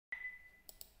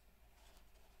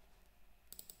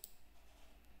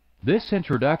This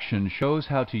introduction shows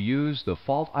how to use the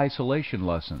fault isolation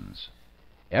lessons.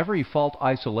 Every fault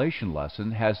isolation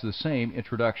lesson has the same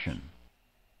introduction.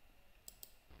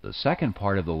 The second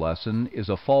part of the lesson is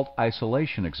a fault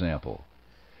isolation example.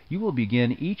 You will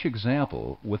begin each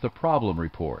example with a problem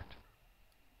report.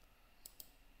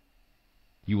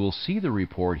 You will see the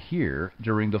report here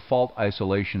during the fault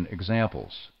isolation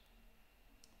examples.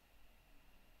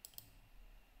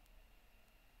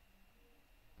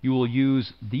 You will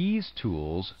use these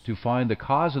tools to find the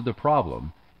cause of the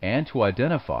problem and to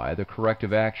identify the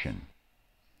corrective action.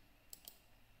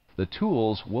 The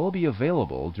tools will be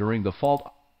available during the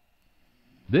fault.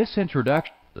 This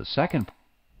introduction, the second,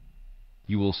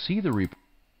 you will see the report.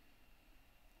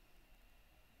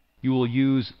 You will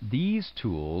use these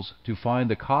tools to find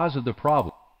the cause of the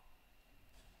problem.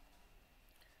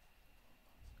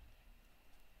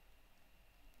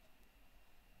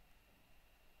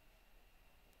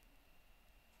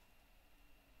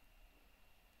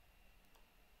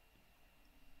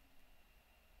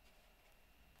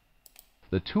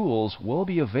 The tools will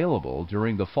be available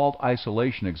during the fault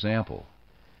isolation example.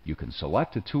 You can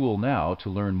select a tool now to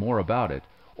learn more about it,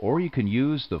 or you can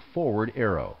use the forward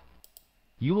arrow.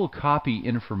 You will copy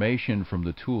information from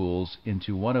the tools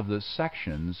into one of the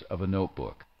sections of a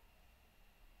notebook.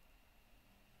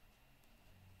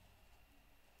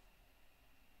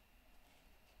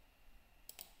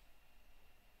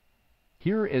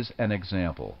 Here is an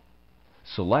example.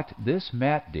 Select this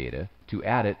mat data to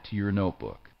add it to your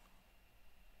notebook.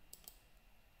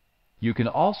 You can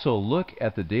also look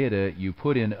at the data you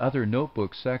put in other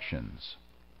notebook sections.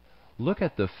 Look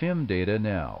at the FIM data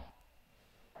now.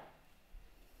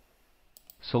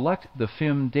 Select the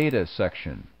FIM data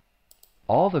section.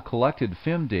 All the collected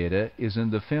FIM data is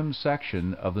in the FIM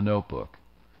section of the notebook.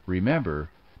 Remember,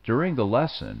 during the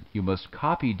lesson, you must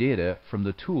copy data from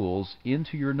the tools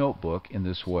into your notebook in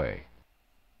this way.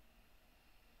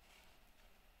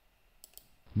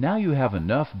 Now you have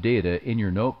enough data in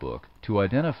your notebook to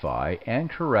identify and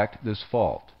correct this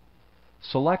fault.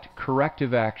 Select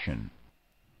Corrective Action.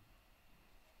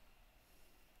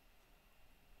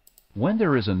 When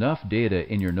there is enough data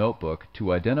in your notebook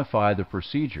to identify the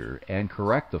procedure and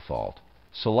correct the fault,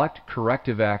 select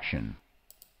Corrective Action.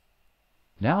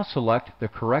 Now select the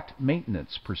correct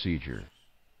maintenance procedure.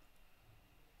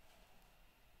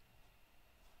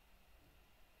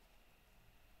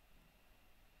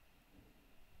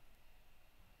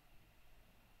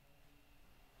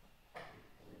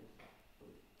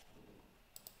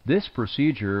 This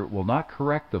procedure will not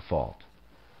correct the fault.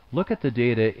 Look at the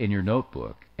data in your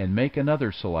notebook and make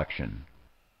another selection.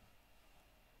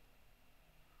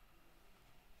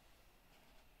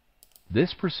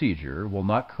 This procedure will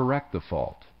not correct the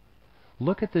fault.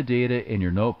 Look at the data in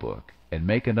your notebook and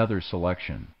make another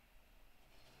selection.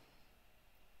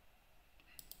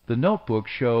 The notebook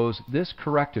shows this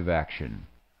corrective action.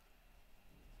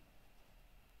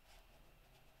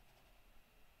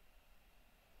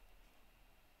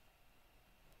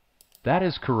 That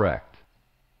is correct.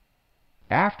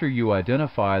 After you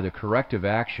identify the corrective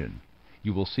action,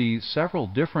 you will see several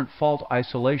different fault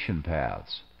isolation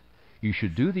paths. You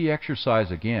should do the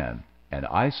exercise again and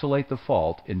isolate the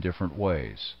fault in different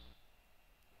ways.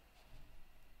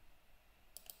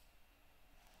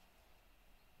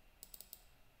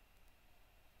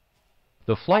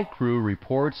 The flight crew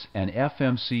reports an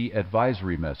FMC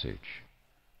advisory message.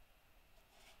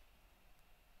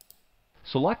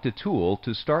 Select a tool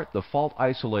to start the fault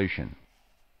isolation.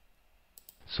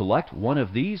 Select one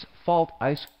of these fault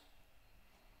isolations.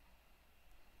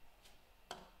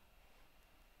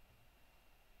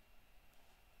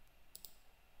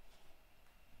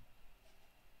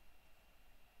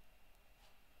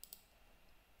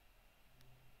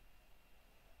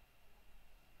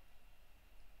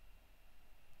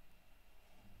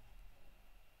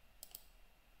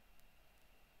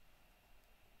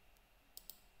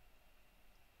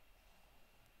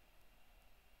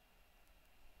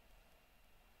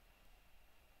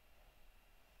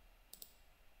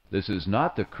 This is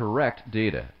not the correct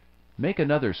data. Make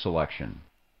another selection.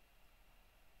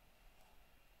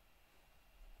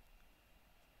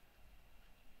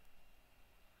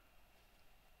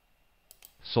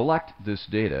 Select this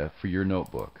data for your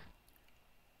notebook.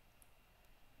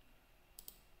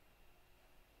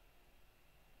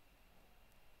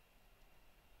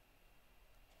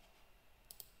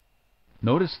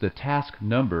 Notice the task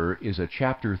number is a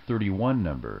Chapter 31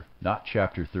 number, not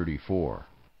Chapter 34.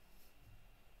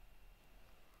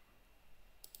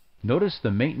 Notice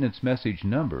the maintenance message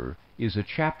number is a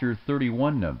Chapter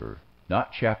 31 number,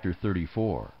 not Chapter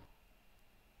 34.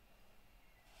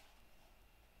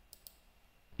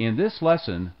 In this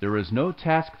lesson, there is no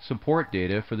task support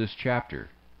data for this chapter.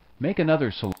 Make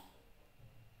another selection.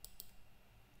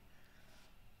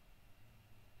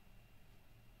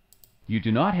 You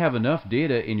do not have enough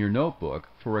data in your notebook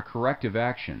for a corrective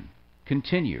action.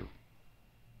 Continue.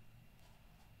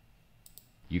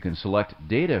 You can select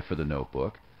Data for the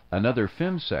notebook, another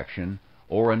FIM section,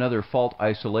 or another fault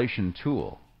isolation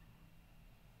tool.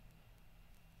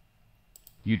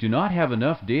 You do not have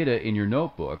enough data in your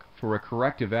notebook for a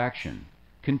corrective action.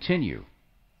 Continue.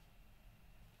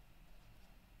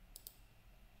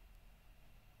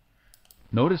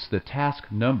 Notice the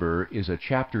task number is a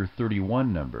Chapter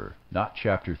 31 number, not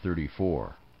Chapter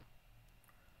 34.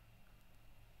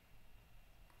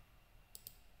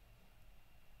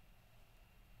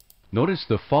 Notice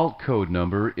the fault code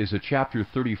number is a Chapter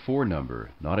 34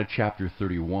 number, not a Chapter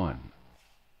 31.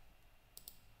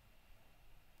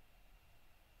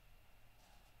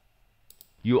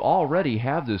 You already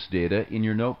have this data in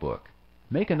your notebook.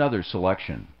 Make another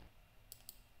selection.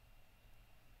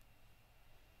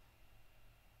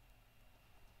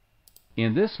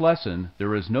 In this lesson,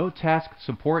 there is no task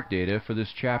support data for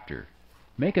this chapter.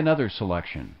 Make another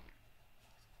selection.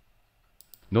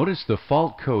 Notice the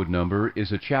fault code number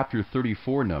is a Chapter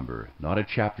 34 number, not a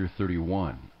Chapter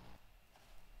 31.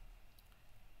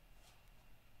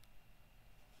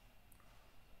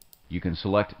 You can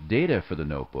select Data for the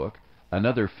notebook,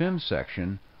 another FIM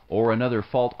section, or another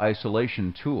fault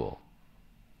isolation tool.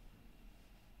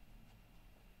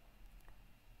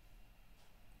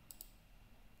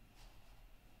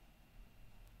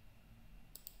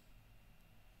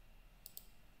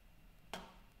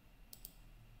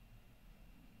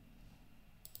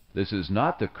 This is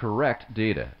not the correct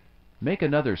data. Make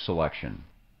another selection.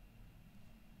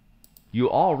 You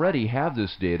already have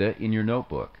this data in your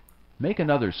notebook. Make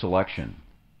another selection.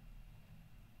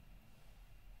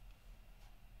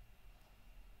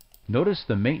 Notice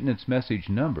the maintenance message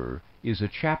number is a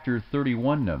Chapter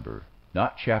 31 number,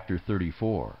 not Chapter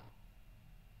 34.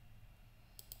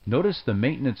 Notice the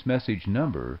maintenance message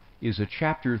number is a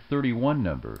Chapter 31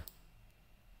 number.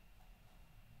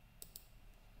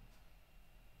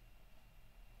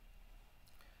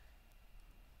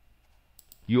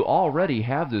 You already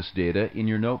have this data in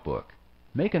your notebook.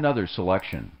 Make another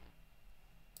selection.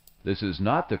 This is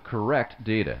not the correct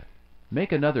data.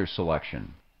 Make another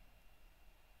selection.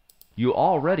 You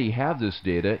already have this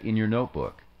data in your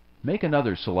notebook. Make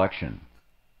another selection.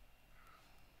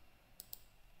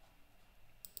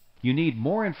 You need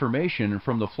more information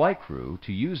from the flight crew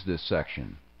to use this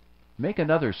section. Make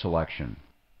another selection.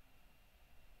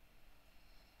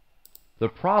 The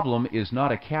problem is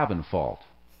not a cabin fault.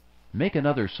 Make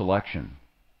another selection.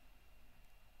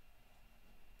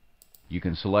 You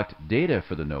can select Data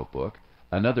for the notebook,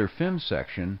 another FIM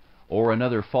section, or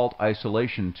another fault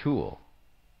isolation tool.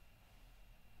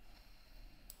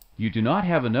 You do not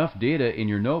have enough data in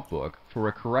your notebook for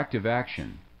a corrective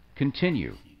action.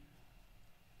 Continue.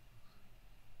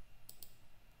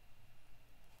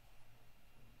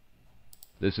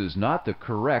 This is not the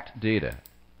correct data.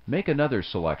 Make another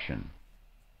selection.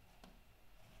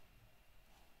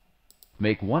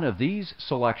 Make one of these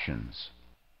selections.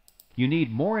 You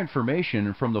need more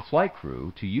information from the flight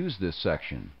crew to use this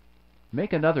section.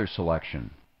 Make another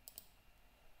selection.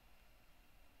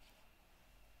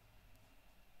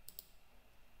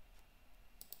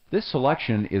 This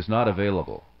selection is not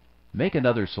available. Make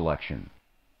another selection.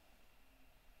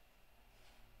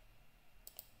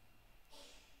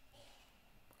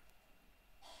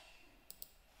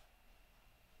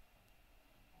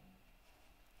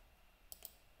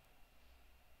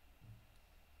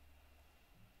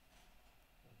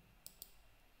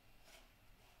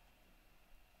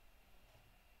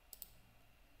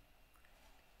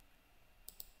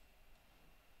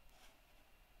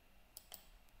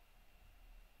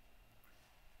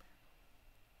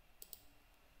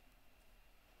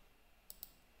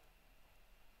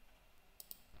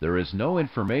 There is no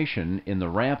information in the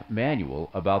ramp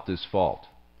manual about this fault.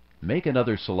 Make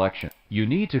another selection. You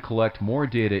need to collect more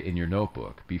data in your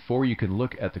notebook before you can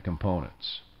look at the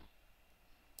components.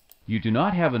 You do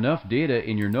not have enough data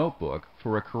in your notebook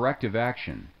for a corrective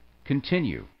action.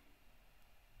 Continue.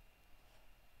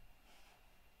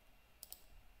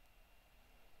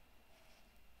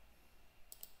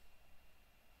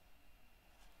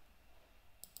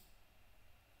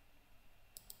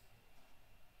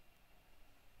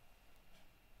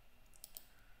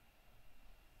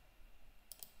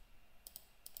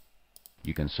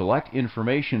 You can select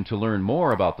information to learn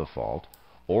more about the fault,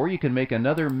 or you can make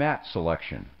another MAT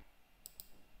selection.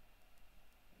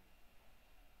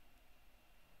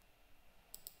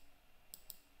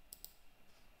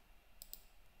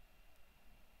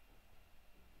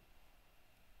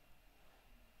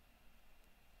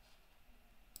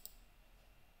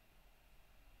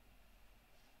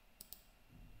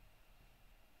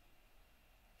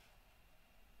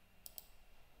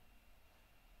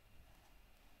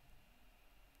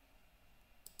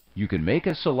 You can make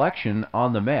a selection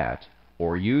on the mat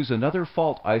or use another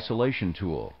fault isolation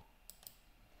tool.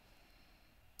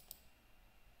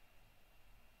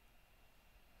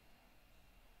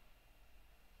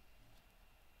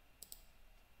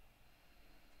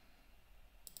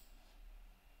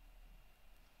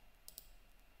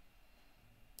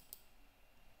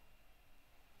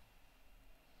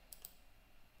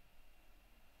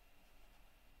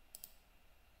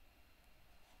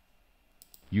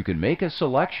 You can make a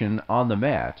selection on the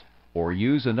mat or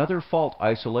use another fault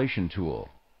isolation tool.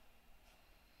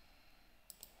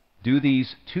 Do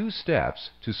these 2 steps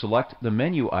to select the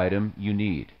menu item you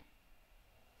need.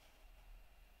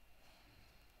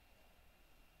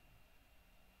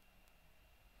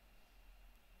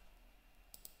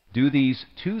 Do these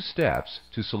 2 steps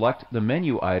to select the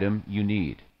menu item you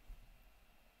need.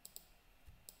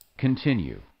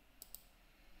 Continue.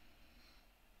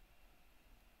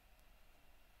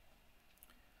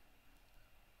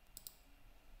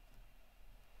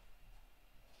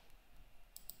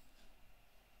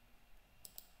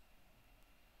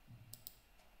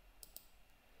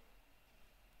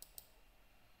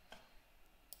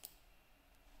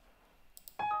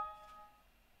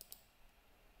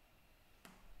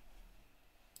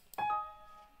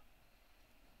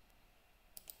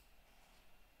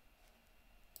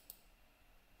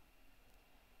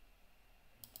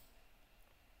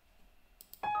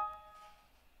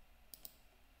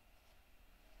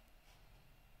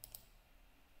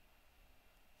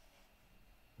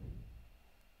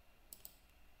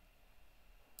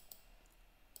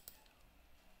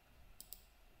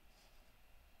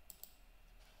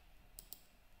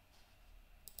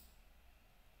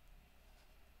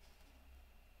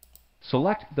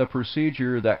 Select the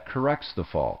procedure that corrects the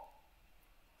fault.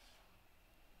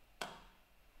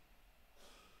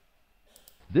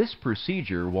 This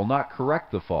procedure will not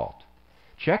correct the fault.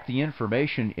 Check the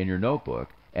information in your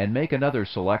notebook and make another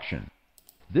selection.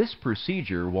 This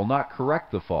procedure will not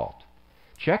correct the fault.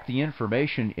 Check the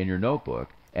information in your notebook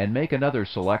and make another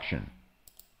selection.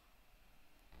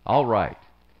 All right.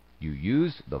 You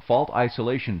used the fault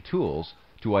isolation tools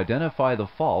to identify the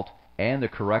fault and the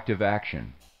corrective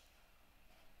action.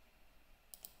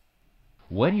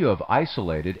 When you have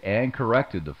isolated and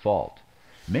corrected the fault,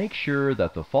 make sure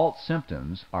that the fault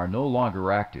symptoms are no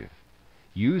longer active.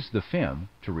 Use the FIM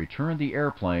to return the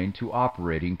airplane to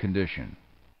operating condition.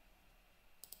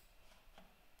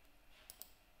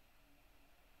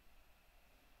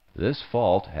 This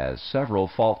fault has several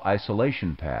fault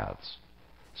isolation paths.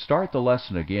 Start the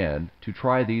lesson again to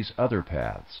try these other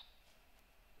paths.